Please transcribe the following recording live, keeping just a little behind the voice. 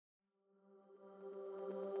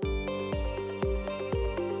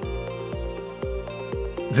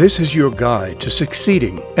This is your guide to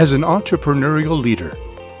succeeding as an entrepreneurial leader.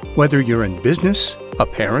 Whether you're in business, a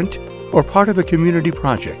parent, or part of a community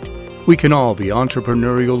project, we can all be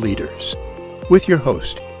entrepreneurial leaders. With your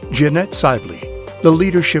host, Jeanette Sibley, the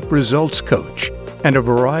Leadership Results Coach, and a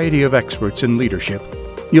variety of experts in leadership,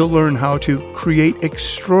 you'll learn how to create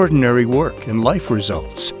extraordinary work and life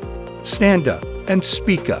results, stand up and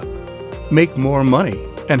speak up, make more money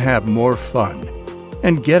and have more fun,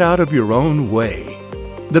 and get out of your own way.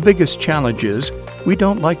 The biggest challenge is we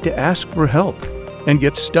don't like to ask for help and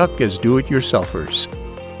get stuck as do-it-yourselfers.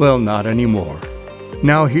 Well, not anymore.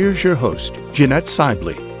 Now here's your host, Jeanette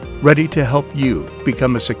Sibley, ready to help you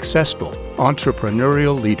become a successful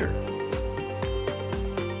entrepreneurial leader.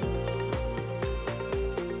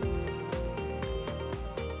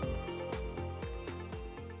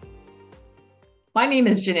 My name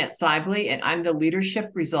is Jeanette Sibley, and I'm the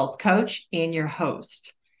Leadership Results Coach and your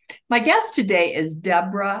host. My guest today is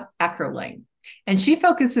Deborah Eckerling, and she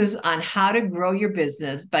focuses on how to grow your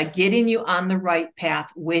business by getting you on the right path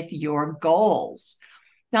with your goals.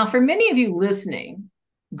 Now, for many of you listening,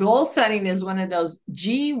 goal setting is one of those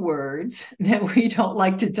G words that we don't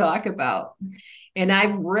like to talk about. And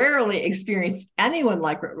I've rarely experienced anyone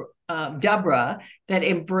like Deborah that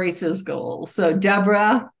embraces goals. So,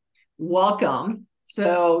 Deborah, welcome.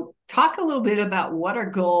 So talk a little bit about what are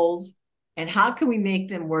goals and how can we make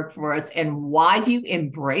them work for us and why do you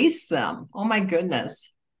embrace them? Oh my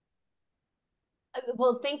goodness.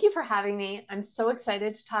 Well, thank you for having me. I'm so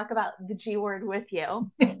excited to talk about the G word with you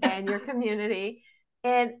and your community.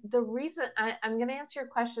 And the reason I'm going to answer your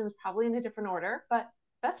questions probably in a different order, but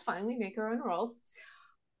that's fine. We make our own rules.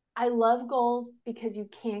 I love goals because you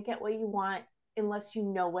can't get what you want unless you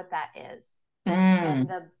know what that is. And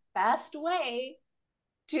the best way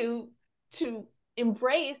to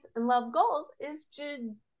embrace and love goals is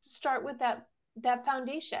to start with that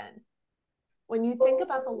foundation. When you think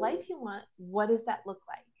about the life you want, what does that look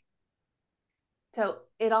like? So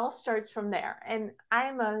it all starts from there. And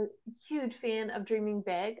I'm a huge fan of dreaming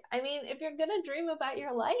big. I mean, if you're going to dream about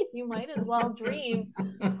your life, you might as well dream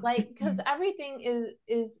because everything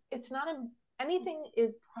anything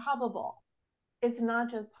is probable. It's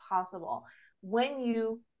not just possible. When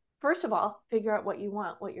you, first of all, figure out what you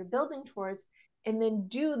want, what you're building towards, and then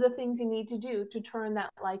do the things you need to do to turn that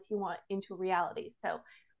life you want into reality. So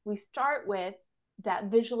we start with that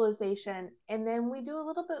visualization, and then we do a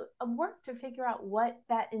little bit of work to figure out what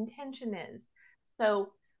that intention is.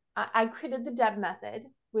 So I created the DEB method,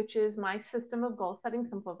 which is my system of goal setting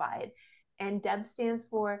simplified. And DEB stands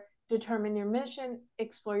for determine your mission,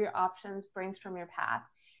 explore your options, brainstorm your path.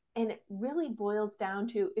 And it really boils down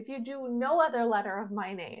to, if you do no other letter of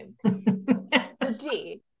my name, the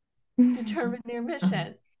D, determine your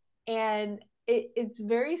mission. And it's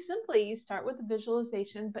very simply, you start with a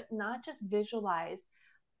visualization, but not just visualize,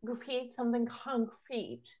 create something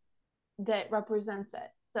concrete that represents it.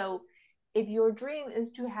 So if your dream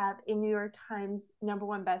is to have a New York Times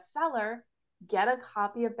 #1 bestseller, get a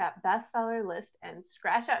copy of that bestseller list and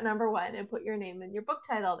scratch out #1 and put your name and your book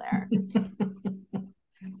title there.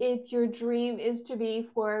 If your dream is to be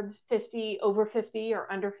Forbes 50, over 50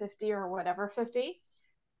 or under 50 or whatever 50,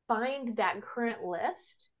 find that current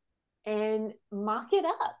list and mock it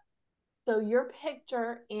up. So your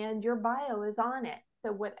picture and your bio is on it.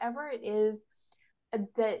 So whatever it is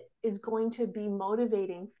that is going to be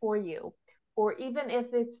motivating for you, or even if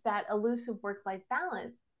it's that elusive work-life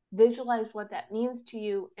balance, visualize what that means to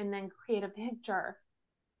you and then create a picture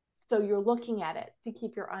so you're looking at it to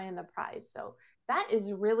keep your eye on the prize. So that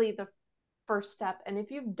is really the first step. And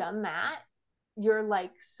if you've done that, you're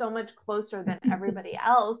like so much closer than everybody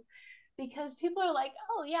else, because people are like,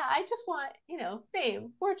 oh yeah, I just want,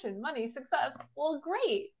 fame, fortune, money, success. Well,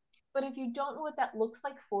 great. But if you don't know what that looks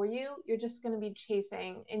like for you, you're just going to be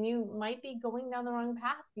chasing and you might be going down the wrong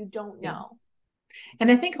path. You don't know.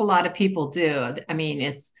 And I think a lot of people do. I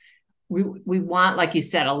mean, we want, like you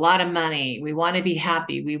said, a lot of money. We want to be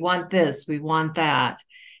happy. We want this, we want that.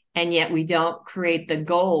 And yet we don't create the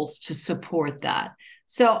goals to support that.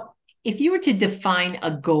 So if you were to define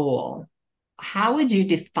a goal, how would you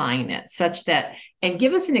define it such that, and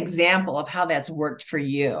give us an example of how that's worked for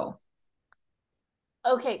you?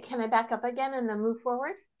 Okay, can I back up again and then move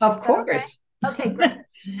forward? Of course. Okay, great.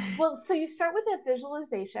 Well, so you start with that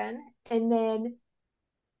visualization and then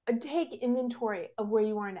take inventory of where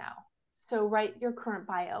you are now. So write your current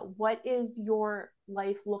bio. What is your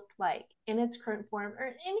life looked like in its current form? And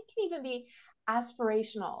it can even be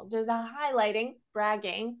aspirational, just highlighting,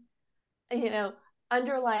 bragging,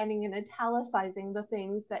 underlining and italicizing the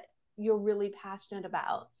things that you're really passionate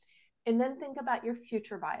about. And then think about your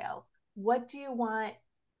future bio. What do you want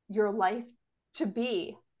your life to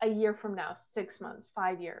be a year from now, 6 months,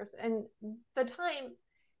 5 years. And the time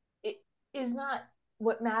it is not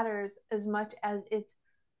what matters as much as it's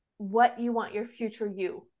what you want your future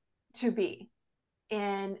you to be.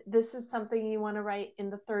 And this is something you want to write in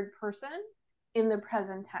the third person in the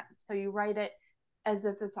present tense. So you write it as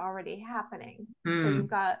if it's already happening. So you've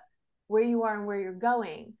got where you are and where you're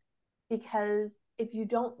going. Because if you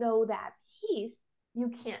don't know that piece, you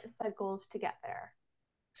can't set goals to get there.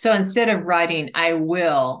 So instead of writing, I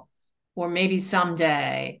will, or maybe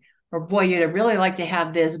someday, or boy, you'd really like to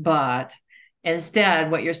have this, but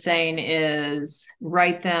instead, what you're saying is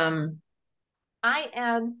write them. I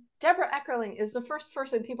am Deborah Eckerling is the first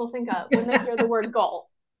person people think of when they hear the word goal.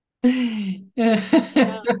 Jeanette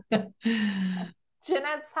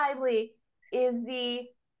Sibley is the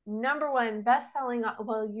 #1 best-selling,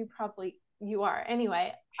 well, you are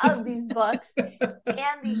anyway, of these books, and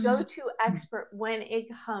the go-to expert when it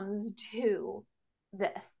comes to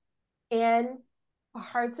this. And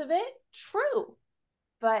parts of it, true.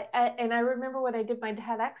 But, and I remember when I did my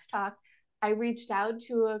TEDx talk, I reached out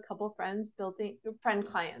to a couple friends, friend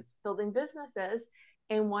clients, building businesses,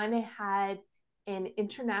 and one had an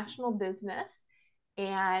international business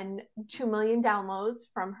and 2 million downloads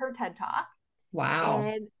from her TED Talk. Wow.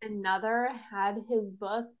 And another had his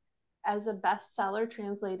book as a bestseller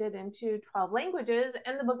translated into 12 languages,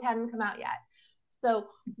 and the book hadn't come out yet. So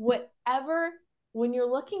when you're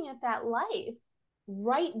looking at that life,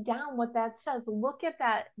 write down what that says. Look at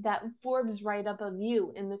that Forbes write-up of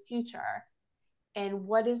you in the future. And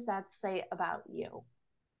what does that say about you?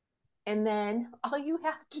 And then all you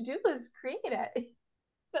have to do is create it.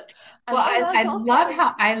 Well,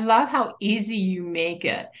 I love how easy you make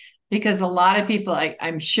it, because a lot of people,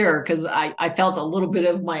 I'm sure, because I felt a little bit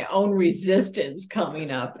of my own resistance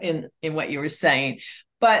coming up in what you were saying.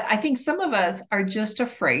 But I think some of us are just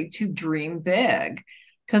afraid to dream big,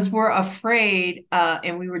 because we're afraid,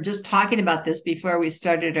 and we were just talking about this before we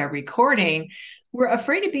started our recording, we're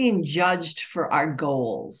afraid of being judged for our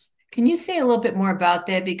goals. Can you say a little bit more about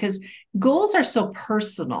that? Because goals are so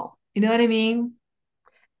personal. You know what I mean?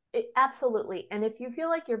 Absolutely. And if you feel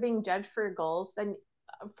like you're being judged for your goals, then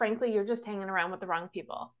frankly, you're just hanging around with the wrong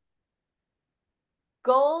people.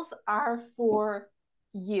 Goals are for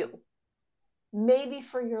you, maybe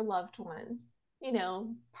for your loved ones,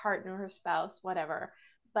 partner or spouse, whatever.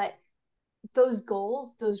 But those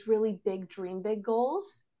goals, those really big, dream big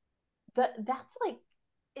goals, that's like,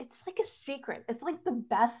 it's like a secret. It's like the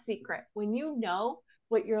best secret. When you know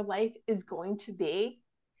what your life is going to be,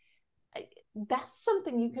 that's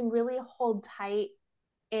something you can really hold tight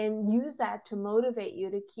and use that to motivate you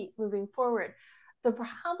to keep moving forward. The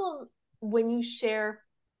problem when you share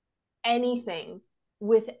anything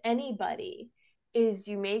with anybody is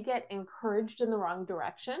you may get encouraged in the wrong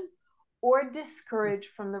direction or discouraged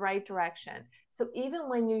from the right direction. So even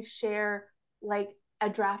when you share like a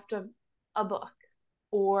draft of a book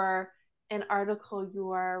or an article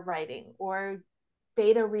you are writing or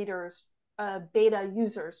beta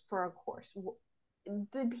users for a course,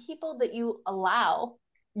 the people that you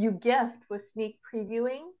gift with sneak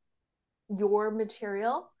previewing your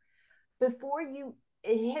material, before you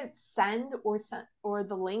hit send or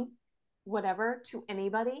the link, whatever, to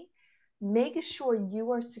anybody, make sure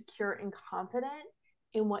you are secure and confident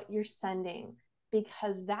in what you're sending,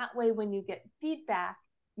 because that way when you get feedback,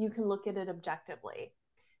 you can look at it objectively.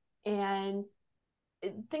 And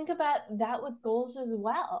think about that with goals as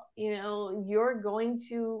well. You're going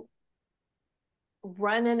to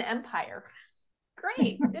run an empire.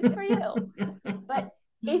 Great, good for you. But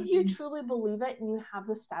if you truly believe it and you have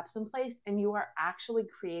the steps in place and you are actually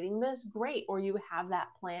creating this, great, or you have that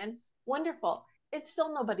plan, wonderful. It's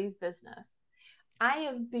still nobody's business. I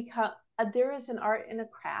have become, there is an art and a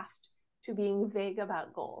craft to being vague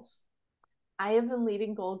about goals. I have been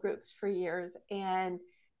leading goal groups for years, and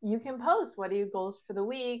you can post, what are your goals for the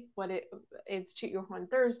week? It's Toot Your Horn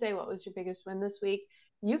Thursday. What was your biggest win this week?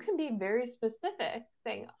 You can be very specific,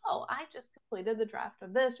 saying, oh, I just completed the draft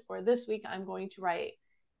of this, or this week I'm going to write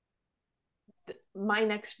my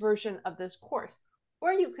next version of this course.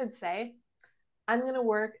 Or you could say, I'm going to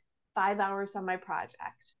work 5 hours on my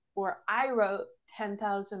project, or I wrote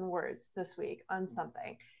 10,000 words this week on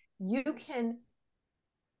something. You can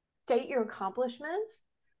state your accomplishments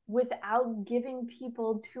without giving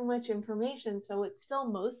people too much information. So it's still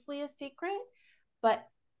mostly a secret, but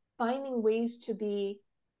finding ways to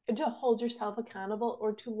hold yourself accountable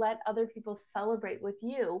or to let other people celebrate with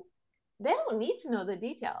you. They don't need to know the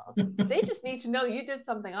details. They just need to know you did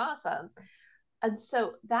something awesome. And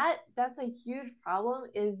so that's a huge problem,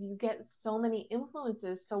 is you get so many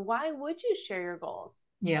influences. So why would you share your goals?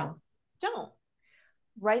 Yeah. Don't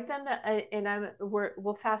write them.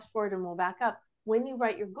 We'll fast forward and we'll back up. When you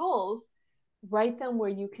write your goals, write them where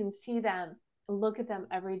you can see them and look at them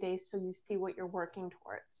every day so you see what you're working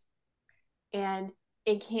towards. And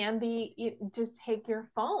it can be, just take your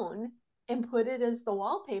phone and put it as the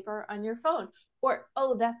wallpaper on your phone. Or,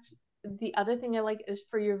 oh, that's the other thing I like is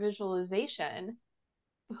for your visualization,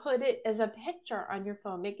 put it as a picture on your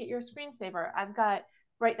phone, make it your screensaver. I've got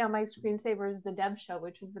right now, my screensaver is the Deb Show,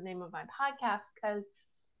 which is the name of my podcast, because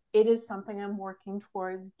it is something I'm working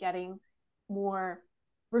towards getting more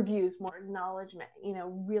reviews, more acknowledgement,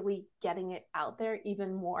 really getting it out there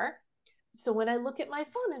even more. So when I look at my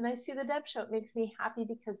phone and I see the Deb Show, it makes me happy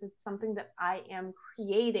because it's something that I am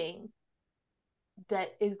creating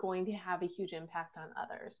that is going to have a huge impact on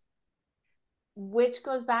others. Which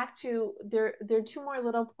goes back to there are two more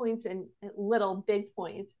little points and little big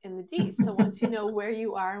points in the D. So once you know where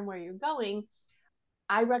you are and where you're going,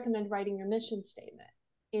 I recommend writing your mission statement.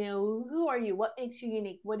 Who are you? What makes you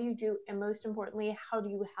unique? What do you do? And most importantly, how do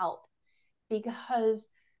you help? Because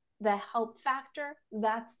the help factor,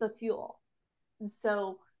 that's the fuel.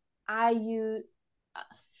 So I use,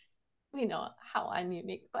 how I'm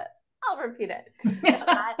unique, but I'll repeat it.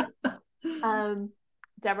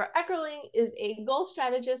 Deborah Eckerling is a goal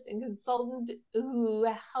strategist and consultant who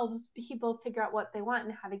helps people figure out what they want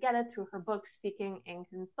and how to get it through her books, speaking, and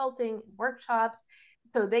consulting workshops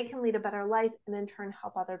so they can lead a better life and in turn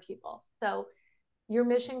help other people. So your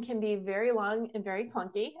mission can be very long and very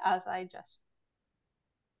clunky, as I just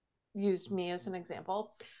used me as an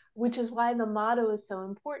example, which is why the motto is so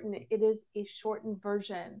important. It is a shortened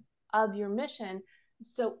version of your mission.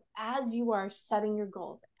 So as you are setting your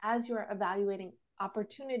goals, as you are evaluating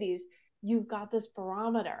opportunities, you've got this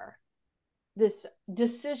barometer, this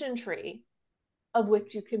decision tree of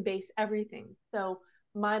which you can base everything. So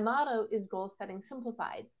my motto is goal setting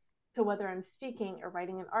simplified. So whether I'm speaking or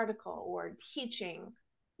writing an article or teaching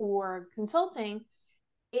or consulting,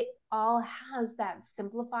 it all has that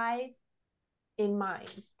simplified in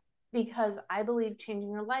mind, because I believe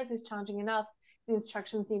changing your life is challenging enough. The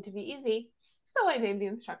instructions need to be easy. So I made the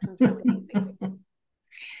instructions really easy.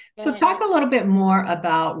 So talk a little bit more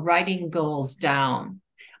about writing goals down.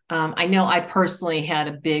 I know I personally had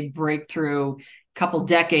a big breakthrough a couple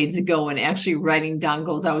decades ago in actually writing down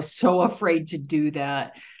goals. I was so afraid to do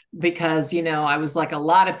that because, I was like a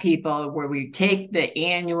lot of people where we take the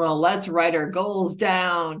annual, let's write our goals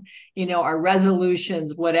down, our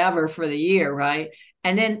resolutions, whatever for the year, right?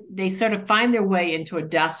 And then they sort of find their way into a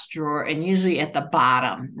desk drawer and usually at the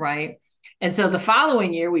bottom, right? And so the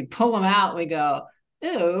following year we pull them out and we go,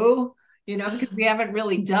 ooh, because we haven't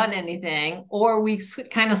really done anything, or we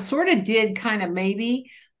kind of sort of did kind of maybe,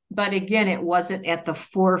 but again, it wasn't at the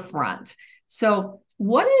forefront. So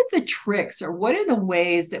what are the tricks or what are the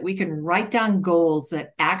ways that we can write down goals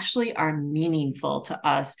that actually are meaningful to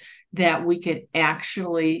us that we could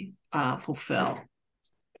actually fulfill?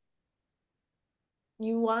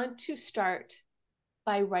 You want to start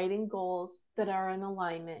by writing goals that are in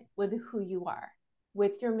alignment with who you are,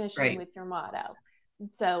 with your mission, right, with your motto.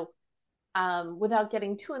 So without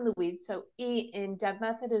getting too in the weeds, so E in Deb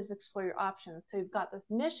Method is explore your options. So you've got this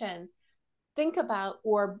mission, think about,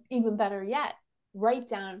 or even better yet, write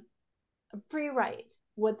down, free write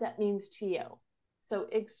what that means to you. So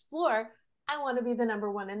explore, I want to be the number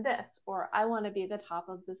one in this, or I want to be the top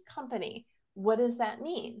of this company. What does that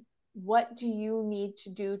mean? What do you need to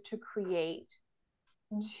do to create,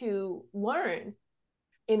 to learn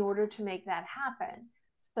in order to make that happen?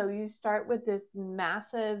 So you start with this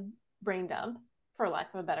massive brain dump, for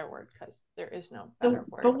lack of a better word, because there is no better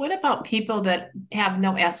word. But what about people that have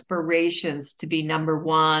no aspirations to be number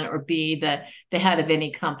one or be the head of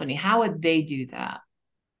any company? How would they do that?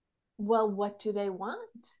 Well, what do they want?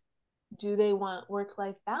 Do they want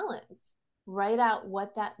work-life balance? Write out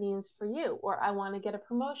what that means for you. Or I want to get a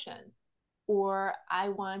promotion, or I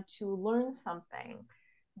want to learn something.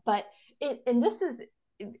 But and this is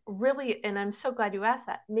really, and I'm so glad you asked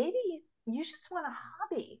that, maybe you just want a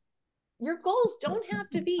hobby. Your goals don't have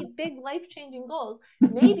to be big life-changing goals.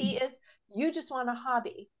 Maybe if you just want a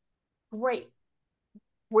hobby, great.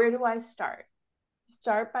 Where do I start?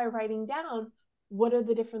 Start by writing down, what are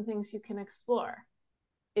the different things you can explore?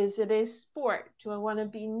 Is it a sport? Do I want to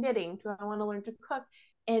be knitting? Do I want to learn to cook?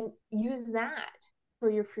 And use that for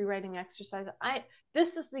your free writing exercise.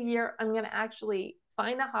 This is the year I'm going to actually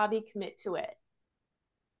find a hobby, commit to it,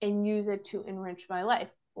 and use it to enrich my life.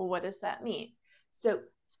 Well, what does that mean? So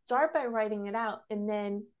start by writing it out, and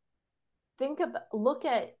then look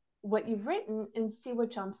at what you've written and see what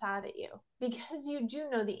jumps out at you, because you do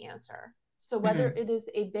know the answer. So whether it is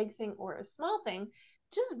a big thing or a small thing,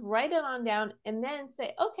 just write it on down and then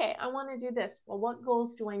say, okay, I want to do this. Well, what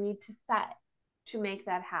goals do I need to set to make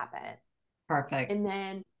that happen? Perfect. And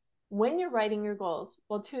then when you're writing your goals,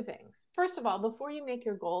 well, two things. First of all, before you make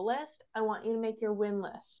your goal list, I want you to make your win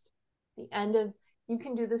list. You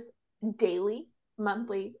can do this daily,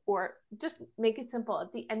 monthly, or just make it simple.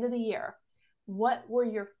 At the end of the year, what were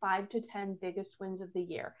your 5 to 10 biggest wins of the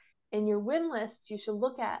year? In your win list, you should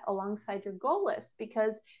look at alongside your goal list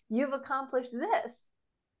because you've accomplished this.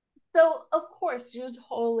 So, of course, you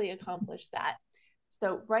totally accomplished that.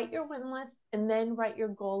 So, write your win list and then write your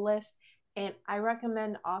goal list. And I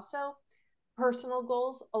recommend also personal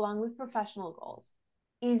goals along with professional goals,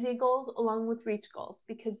 easy goals along with reach goals,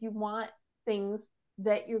 because you want things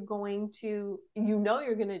that you're going to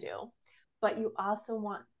do, but you also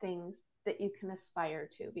want things that you can aspire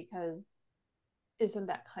to, because isn't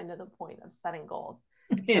that kind of the point of setting goals?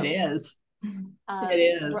 It is.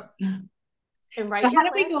 It is. And write your list.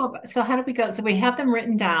 How do we go? So we have them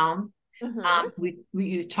written down. Mm-hmm.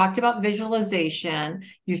 You talked about visualization.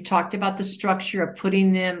 You've talked about the structure of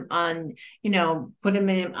putting them on, putting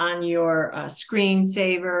them on your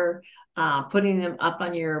screensaver, putting them up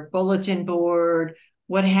on your bulletin board,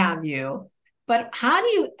 what have you. But how do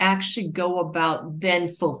you actually go about then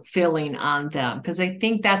fulfilling on them? Because I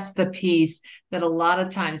think that's the piece that a lot of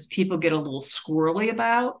times people get a little squirrely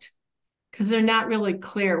about because they're not really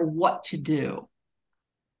clear what to do.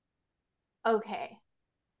 Okay.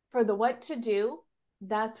 For the what to do,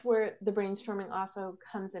 that's where the brainstorming also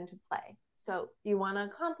comes into play. So you want to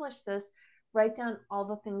accomplish this, write down all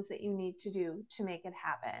the things that you need to do to make it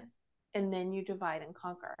happen, and then you divide and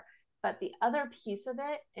conquer. But the other piece of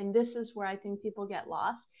it, and this is where I think people get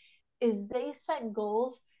lost, is they set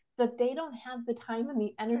goals that they don't have the time and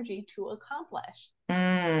the energy to accomplish.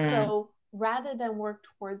 So rather than work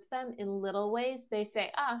towards them in little ways, they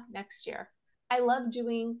say, next year. I love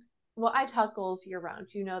doing, well, I talk goals year round,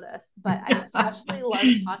 you know this, but I especially love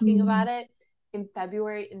talking about it in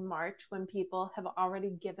February and March when people have already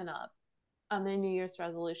given up on their New Year's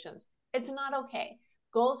resolutions. It's not okay.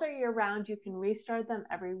 Goals are year round. You can restart them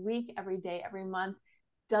every week, every day, every month.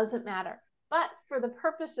 Doesn't matter. But for the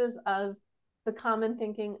purposes of the common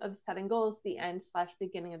thinking of setting goals, the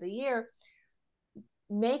end/beginning of the year,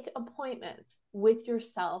 make appointments with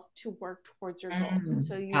yourself to work towards your goals.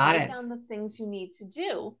 So you write down the things you need to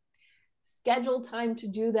do, schedule time to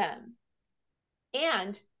do them.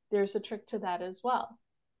 And there's a trick to that as well.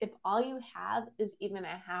 If all you have is even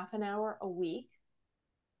a half an hour a week,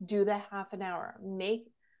 do the half an hour.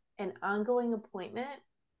 Make an ongoing appointment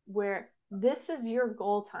where this is your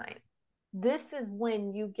goal time. This is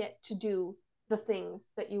when you get to do the things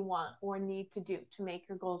that you want or need to do to make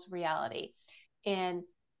your goals reality. And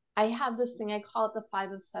I have this thing, I call it the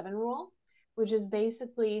 5 of 7 rule, which is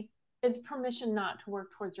basically it's permission not to work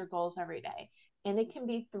towards your goals every day. And it can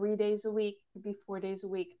be 3 days a week, it can be 4 days a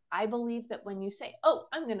week. I believe that when you say,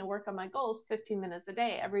 I'm going to work on my goals 15 minutes a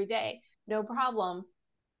day, every day, no problem,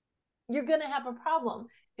 you're going to have a problem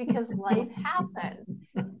because life happens.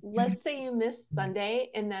 Let's say you missed Sunday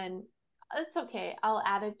and then it's okay. I'll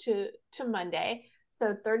add it to Monday.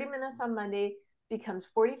 So 30 minutes on Monday becomes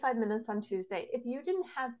 45 minutes on Tuesday. If you didn't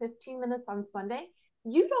have 15 minutes on Sunday,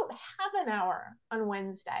 you don't have an hour on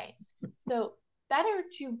Wednesday. So better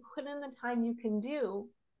to put in the time you can do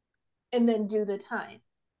and then do the time.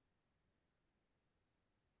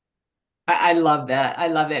 I love that. I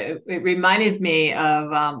love it. It reminded me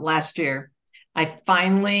of last year. I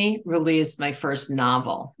finally released my first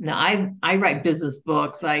novel. Now I write business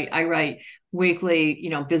books. I write weekly,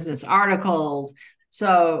 business articles.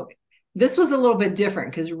 So this was a little bit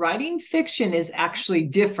different because writing fiction is actually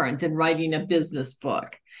different than writing a business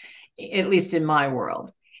book, at least in my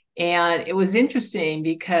world. And it was interesting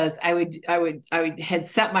because I had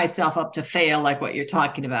set myself up to fail, like what you're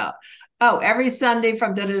talking about. Every Sunday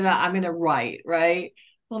from I'm going to write, right?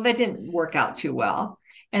 Well, that didn't work out too well.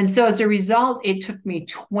 And so as a result, it took me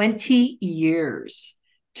 20 years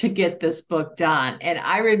to get this book done. And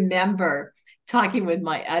I remember talking with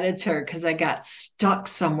my editor because I got stuck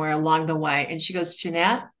somewhere along the way. And she goes,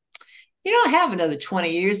 Jeanette, you don't have another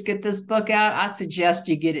 20 years to get this book out. I suggest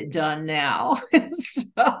you get it done now.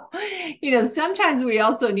 So, sometimes we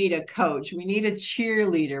also need a coach. We need a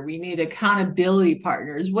cheerleader. We need accountability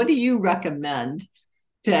partners. What do you recommend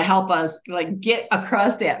to help us get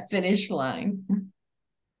across that finish line?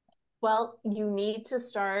 Well, you need to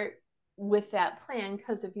start with that plan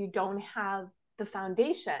because if you don't have the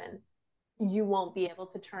foundation, you won't be able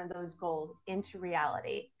to turn those goals into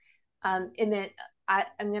reality. And then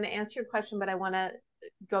I'm going to answer your question, but I want to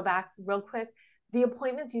go back real quick. The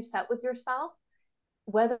appointments you set with yourself,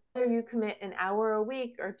 whether you commit an hour a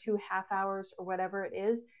week or 2 half hours or whatever it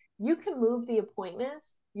is, you can move the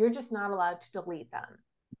appointments. You're just not allowed to delete them.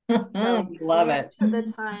 So Love commit it. to the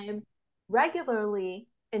time regularly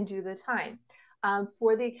and do the time.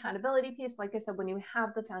 For the accountability piece, like I said, when you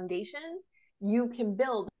have the foundation, you can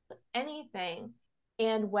build anything.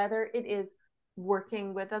 And whether it is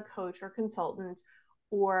working with a coach or consultant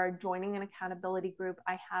or joining an accountability group,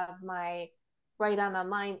 I have my Write On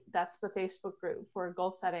Online. That's the Facebook group for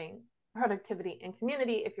goal setting, productivity, and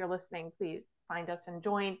community. If you're listening, please find us and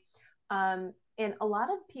join. And a lot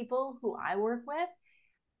of people who I work with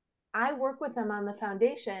them on the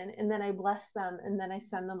foundation, and then I bless them, and then I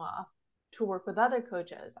send them off to work with other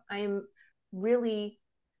coaches. I'm really,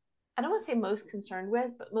 I don't want to say most concerned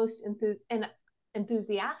with, but most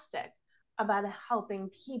enthusiastic about helping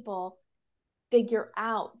people figure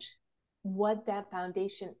out what that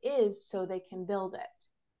foundation is so they can build it.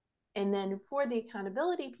 And then for the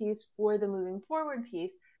accountability piece, for the moving forward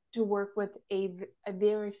piece, to work with a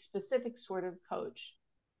very specific sort of coach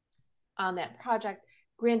on that project.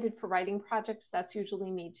 Granted, for writing projects, that's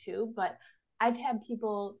usually me too, but I've had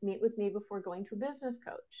people meet with me before going to a business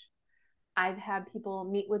coach. I've had people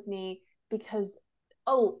meet with me because,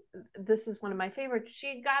 oh, this is one of my favorites.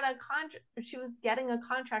 She was getting a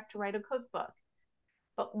contract to write a cookbook,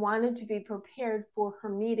 but wanted to be prepared for her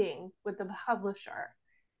meeting with the publisher.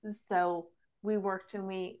 So we worked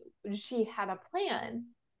and she had a plan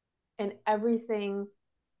and everything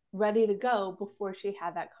ready to go before she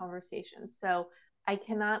had that conversation. So I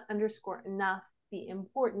cannot underscore enough the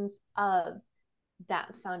importance of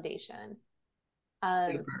that foundation.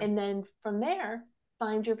 And then from there,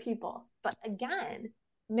 find your people. But again,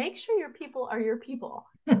 make sure your people are your people,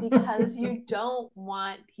 because you don't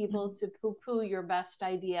want people to poo-poo your best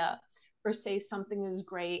idea or say something is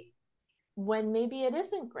great when maybe it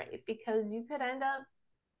isn't great, because you could end up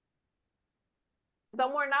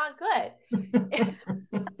somewhere not good.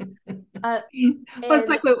 Well, it's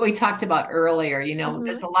like what we talked about earlier,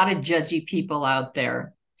 there's a lot of judgy people out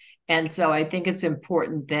there. And so I think it's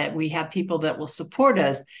important that we have people that will support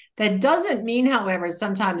us. That doesn't mean, however,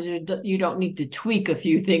 sometimes you don't need to tweak a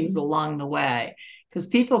few things along the way, because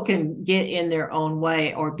people can get in their own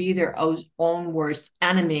way or be their own worst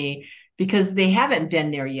enemy because they haven't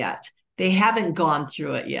been there yet. They haven't gone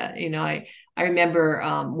through it yet. I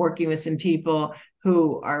remember working with some people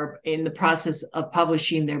who are in the process of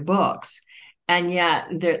publishing their books, and yet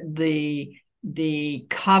the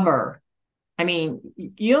cover, I mean,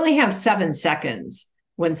 you only have 7 seconds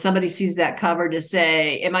when somebody sees that cover to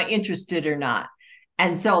say, am I interested or not?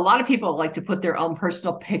 And so a lot of people like to put their own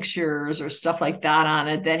personal pictures or stuff like that on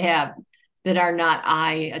it that are not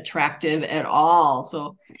eye attractive at all.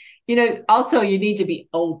 So, also you need to be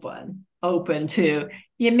open to,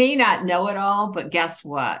 you may not know it all, but guess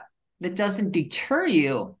what? That doesn't deter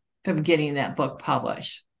you from getting that book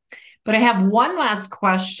published. But I have one last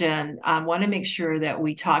question I want to make sure that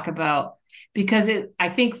we talk about, because I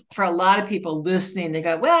think for a lot of people listening, they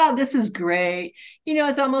go, well, this is great.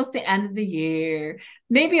 It's almost the end of the year.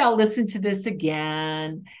 Maybe I'll listen to this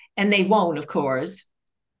again. And they won't, of course.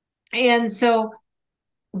 And so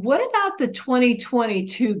what about the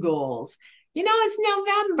 2022 goals? It's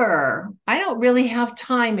November. I don't really have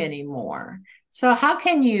time anymore. So how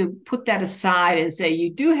can you put that aside and say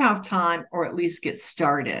you do have time, or at least get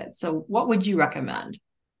started? So what would you recommend?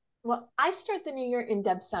 Well, I start the new year in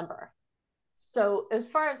December. So as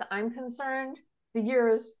far as I'm concerned, the year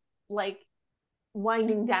is like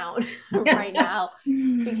winding down right now,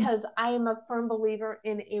 because I am a firm believer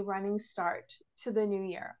in a running start to the new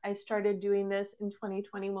year. I started doing this in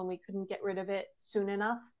 2020 when we couldn't get rid of it soon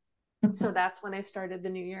enough. So that's when I started the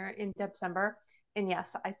new year in December. And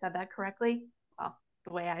yes, I said that correctly. Well,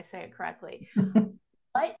 the way I say it correctly.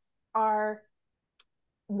 What are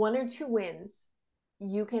 1 or 2 wins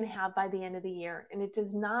you can have by the end of the year? And it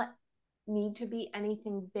does not need to be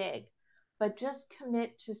anything big, but just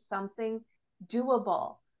commit to something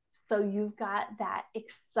doable, so you've got that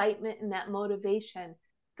excitement and that motivation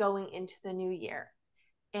going into the new year.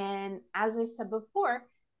 And as I said before,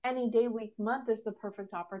 any day, week, month is the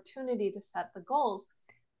perfect opportunity to set the goals.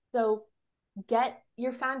 So get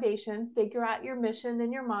your foundation, figure out your mission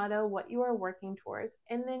and your motto, what you are working towards,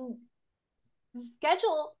 and then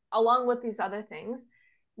schedule, along with these other things,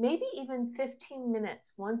 maybe even 15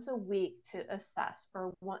 minutes once a week to assess,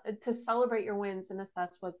 or to celebrate your wins and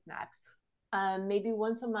assess what's next. Maybe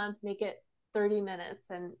once a month, make it 30 minutes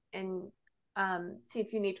and see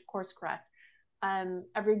if you need to course correct.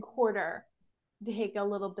 Every quarter, take a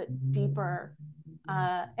little bit deeper,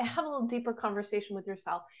 have a little deeper conversation with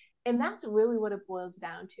yourself. And that's really what it boils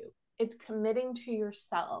down to. It's committing to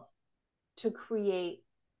yourself to create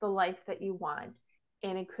the life that you want.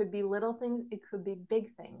 And it could be little things, it could be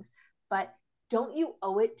big things, but don't you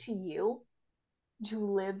owe it to you to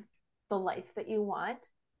live the life that you want?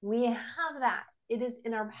 We have that. It is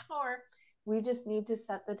in our power. We just need to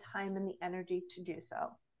set the time and the energy to do so.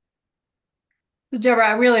 So, Deborah,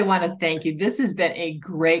 I really want to thank you. This has been a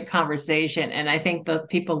great conversation. And I think the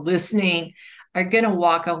people listening are going to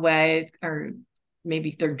walk away, or maybe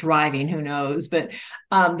if they're driving, who knows, but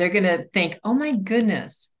they're going to think, oh my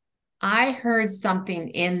goodness, I heard something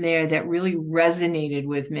in there that really resonated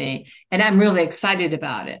with me, and I'm really excited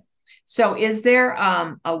about it. So is there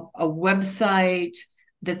a website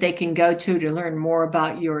that they can go to learn more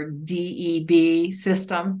about your DEB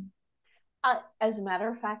system? As a matter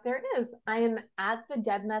of fact, there is. I am at the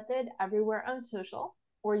Deb Method everywhere on social,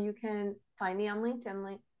 or you can find me on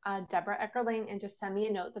LinkedIn, Deborah Eckerling, and just send me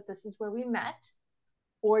a note that this is where we met.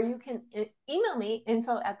 Or you can email me,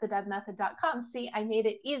 info@thedebmethod.com. See, I made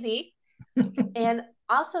it easy. And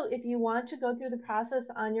also, if you want to go through the process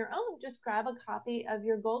on your own, just grab a copy of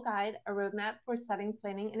your goal guide, a roadmap for setting,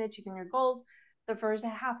 planning, and achieving your goals. The first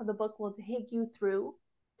half of the book will take you through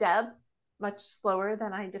Deb, much slower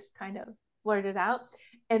than I just kind of blurted out.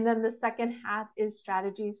 And then the second half is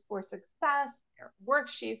strategies for success. There are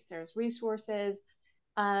worksheets, there's resources,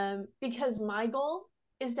 because my goal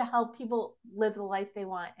is to help people live the life they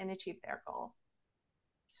want and achieve their goal.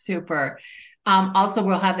 Super. Also,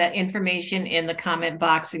 we'll have that information in the comment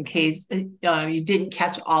box in case you didn't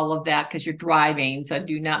catch all of that because you're driving. So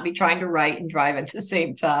do not be trying to write and drive at the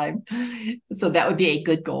same time. So that would be a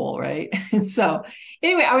good goal, right? So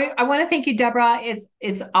anyway, I want to thank you, Deborah.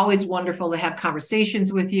 It's always wonderful to have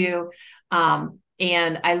conversations with you.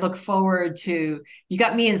 And I look forward to, you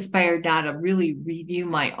got me inspired now to really review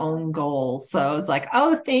my own goals. So I was like,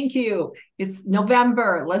 oh, thank you. It's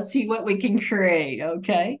November. Let's see what we can create.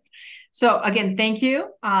 Okay. So again, thank you.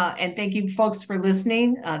 And thank you folks for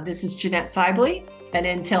listening. This is Jeanette Sibley. And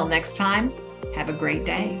until next time, have a great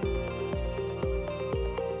day.